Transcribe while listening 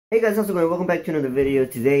Hey guys, how's it going? Welcome back to another video.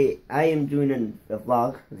 Today I am doing a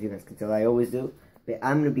vlog, as you guys can tell I always do. But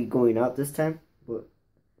I'm going to be going out this time. But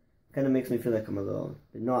it kind of makes me feel like I'm alone.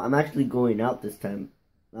 But no, I'm actually going out this time.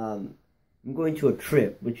 I'm going to a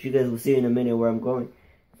trip, which you guys will see in a minute where I'm going.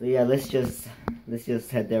 So yeah, let's just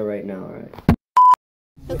head there right now, alright?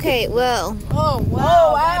 Okay, well. Oh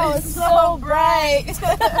wow, that is so bright.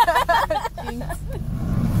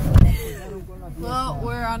 Well,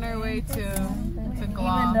 we're on our way to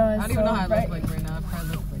Glaa. I don't even know how it looks like right now. It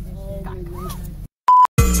probably looks like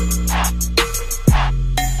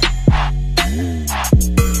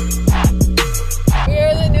we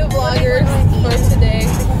are the new vloggers for today.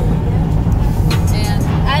 And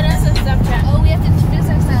Add us on Snapchat. Oh, we have to introduce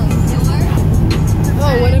ourselves.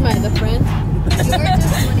 oh, what am I, the friend? You're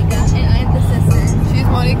just Monica, and I'm the sister. She's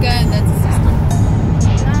Monica, and that's the sister.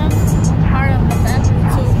 I'm part of the family.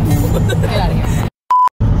 Get out of here.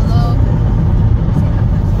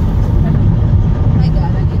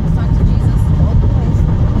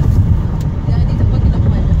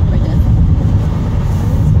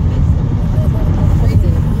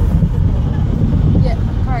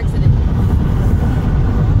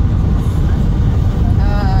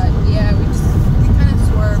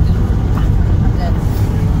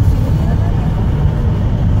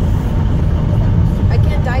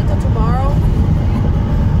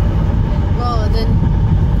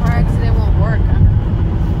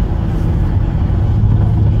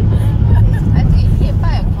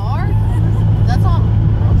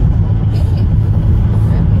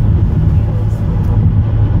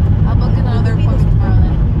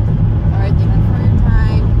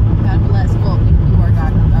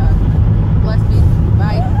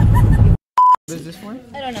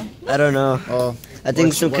 I don't know. Oh, I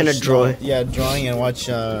think some kind of drawing. Yeah, drawing and watch.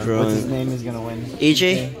 What's his name is gonna win?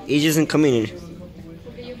 AJ? AJ isn't coming in.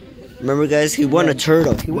 Remember, guys, he won a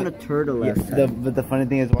turtle. He won a turtle last time. But the funny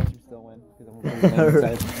thing is, watch him still win.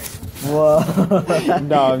 Whoa.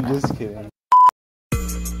 No, I'm just kidding.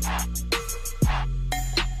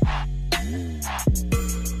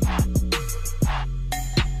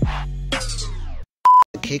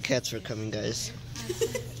 The Kit Kats are coming, guys.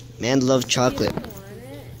 Man, love chocolate.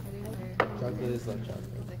 Chocolate is like chocolate.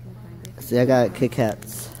 See, I got Kit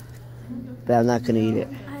Kats, but I'm not gonna eat it.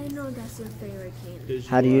 I know that's your favorite candy.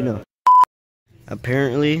 How do you know?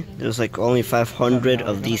 Apparently, there's like only 500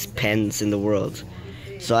 of these pens in the world.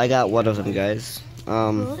 So I got one of them, guys.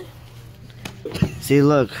 See,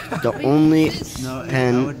 look, the only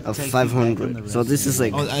pen of 500. So this is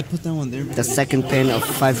like I put that one there. the second pen of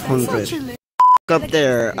 500. Up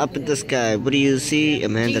there, up in the sky, what do you see? A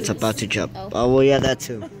man that's about to jump. Oh, well, yeah, that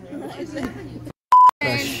too.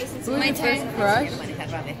 Crush. Who's your first crush?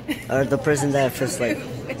 Or the person that I first like.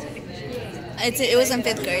 It was in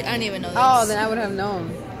 5th grade. I don't even know this. Oh, then I would have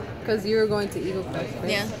known. Because you were going to Eagle Crush, right?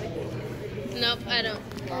 Yeah. Nope, I don't.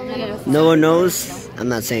 No one knows? I'm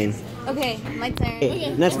not saying. Okay, my turn.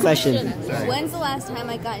 Okay, next question. When's the last time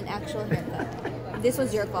I got an actual haircut? This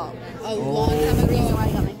was your fault. A long time The ago. reason why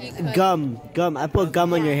I got my haircut. Gum. I put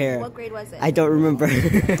gum on your hair. What grade was it? I don't remember.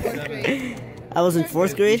 4th grade. I was in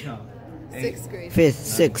 4th grade? 6th grade.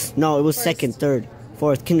 5th, 6th. No, it was 2nd, 3rd,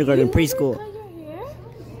 4th, kindergarten, preschool.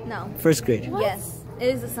 No. 1st grade. Yes. It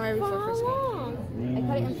is the summer before 1st grade. I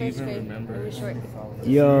cut it in 1st grade. It was short.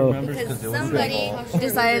 Yo. Because somebody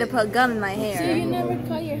decided to put gum in my hair. So you never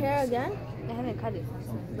cut your hair again? I haven't cut it.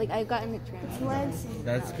 Like, I've gotten it trimmed.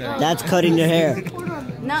 That's good. That's cutting your hair.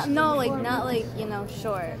 Not like, you know,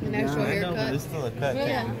 short. An actual haircut. It's still a cut.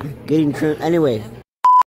 Yeah. Getting trimmed. Anyway.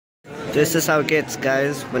 This is how it gets,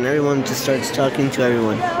 guys, when everyone just starts talking to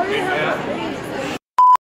everyone.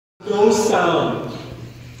 No sound.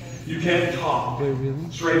 You can't talk.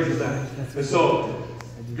 Straight to that. And so,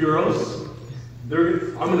 girls,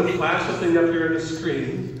 I'm going to flash the thing up here on the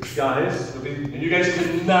screen, guys, and you guys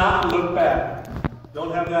cannot look back.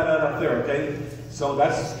 Don't have that up there, okay? So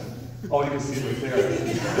that's all you can see right there.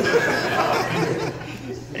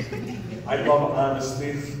 I love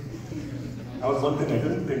honesty. That was one thing I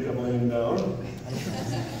didn't think of laying down.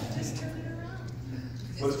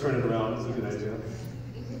 Let's turn it around. That's a good idea.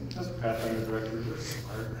 That's Pathfinder director. They're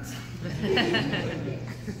smart.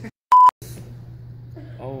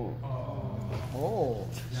 Oh.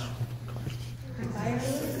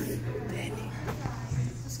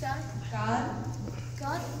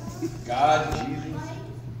 God, Jesus.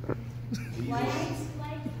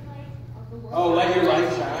 Oh, let your light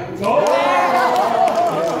shine.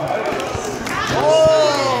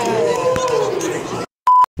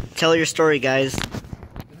 Tell your story, guys.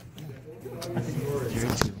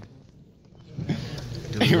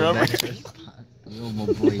 You remember? Yo, my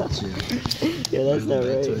boy Yeah, that's not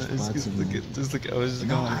right. Just look, I was just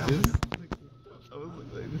going like this. I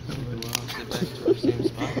was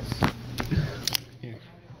like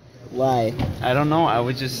Why? I don't know, I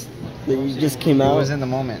was just... You just came out? I was in the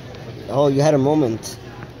moment. Oh, you had a moment.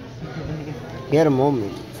 You had a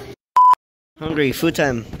moment. Hungry, food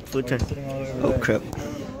time. Food time. Oh crap.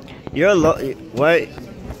 You're a lot. Why?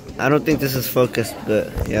 I don't think this is focused,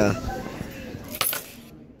 but yeah.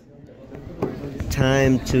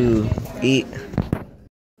 Time to eat.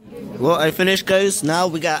 Well, I finished, guys. Now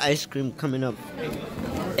we got ice cream coming up.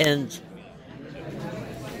 And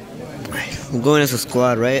I'm going as a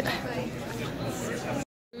squad, right?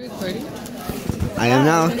 Recording? I am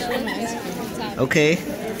now. Okay.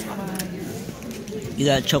 You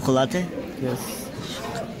got chocolate? Yes.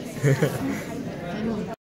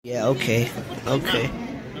 Yeah, okay. Okay.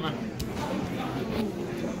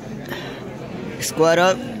 Squad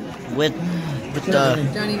up with the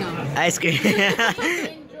Johnny, no. ice cream.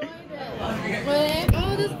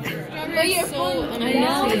 But your phone, I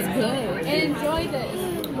know it's good. Enjoy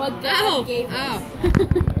this. What God gave us.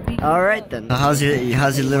 All right then. How's your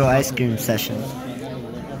little ice cream session?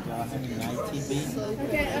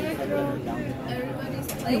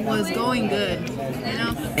 It was going good, you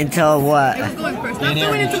know? Until what? It was going first. Stop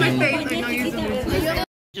throwing it to my face. I know you're doing it.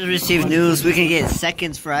 Just received news. We can get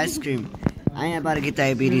seconds for ice cream. I ain't about to get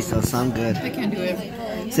diabetes though, so I'm good. I can't do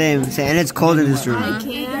it. Same. And it's cold in this room.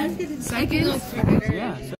 Seconds?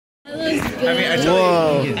 Yeah.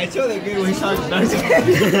 Whoa. I totally agree when he talks about it.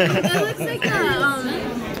 It looks like a,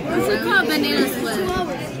 what's it called? Banana split.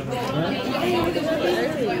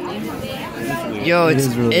 Yo,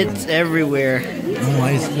 it's everywhere.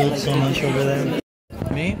 Why is it so much over there?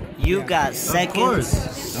 Me? You got seconds.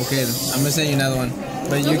 Okay, I'm gonna send you another one.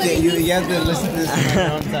 But you have to listen to this in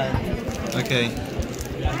your own time. Okay.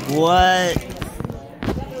 What?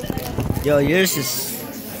 Yo, yours is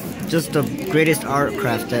just the greatest art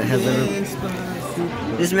craft that has ever.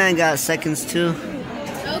 This man got seconds too.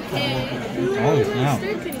 Okay. Oh, wow.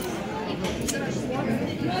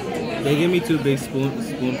 They gave me 2 big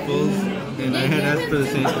spoonfuls, and I had asked for the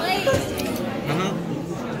same. I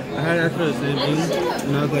had asked for the same thing,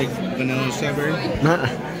 and I was like vanilla and strawberry,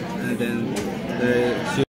 and then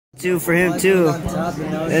the 2 for him too,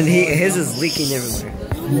 and his is leaking everywhere.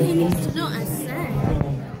 Nobody needs to know. I said.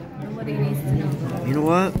 Nobody needs to know. You know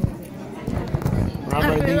what? Robert,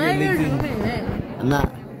 I think you're leaking. I'm not.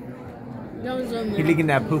 You're leaking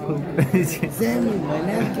that poo poo. Sammy, my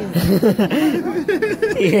napkin.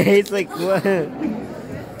 Yeah, he's like, what?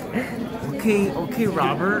 Okay,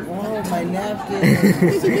 Robert. Oh, my napkin.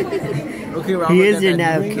 Okay, Robert. He is your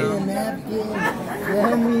napkin. Oh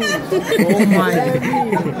my.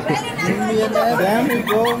 Sammy,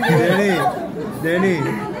 go Danny.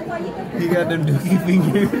 He got them dookie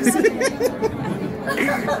fingers.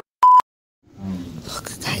 Look,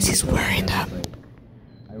 guys, he's wearing them.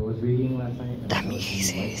 I was reading last night. That means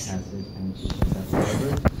he's.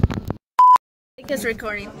 It's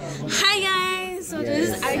recording. Hi guys, so this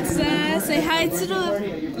is Aixa. Say hi to the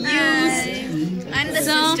views. I'm the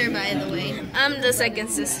sister, by the way. I'm the second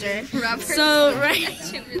sister. Robert.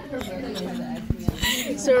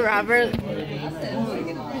 So Robert.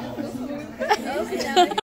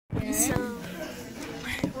 So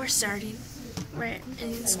we're starting. We're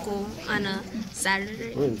in school on a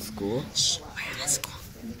Saturday. We're in school. Shh, we're at school.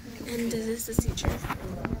 And this is the teacher.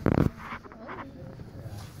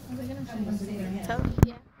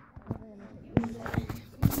 Yeah.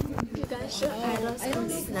 You guys should add us on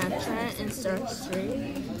Snapchat and start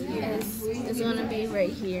stream. It's gonna be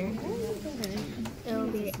right here. It'll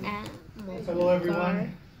be at Hello,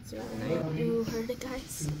 everyone. 09. You heard it,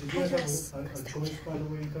 guys? Add us on Snapchat. What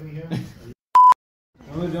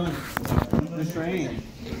are we doing? We're training.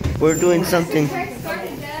 We're doing something.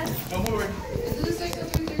 Come over.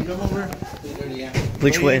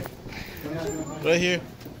 Which way? Right here.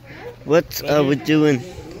 What are we doing?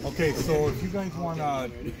 Okay, so if you guys want to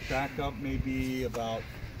back up maybe about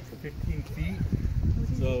 15 feet.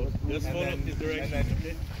 So let's follow this And direction.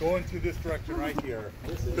 then go into this direction right here.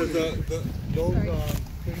 Because those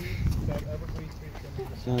trees, that evergreen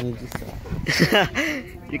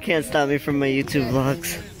tree. You can't stop me from my YouTube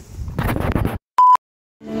vlogs.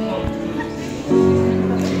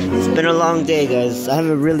 It's been a long day, guys. I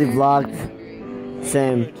haven't really vlogged.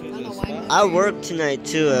 Same. I work tonight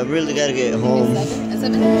too. I really gotta get home.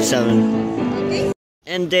 7.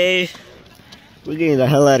 End day. We're getting the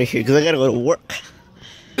hell out of here because I gotta go to work.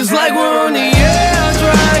 It's like we're on the edge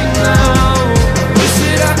right now. Wish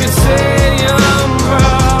that I could say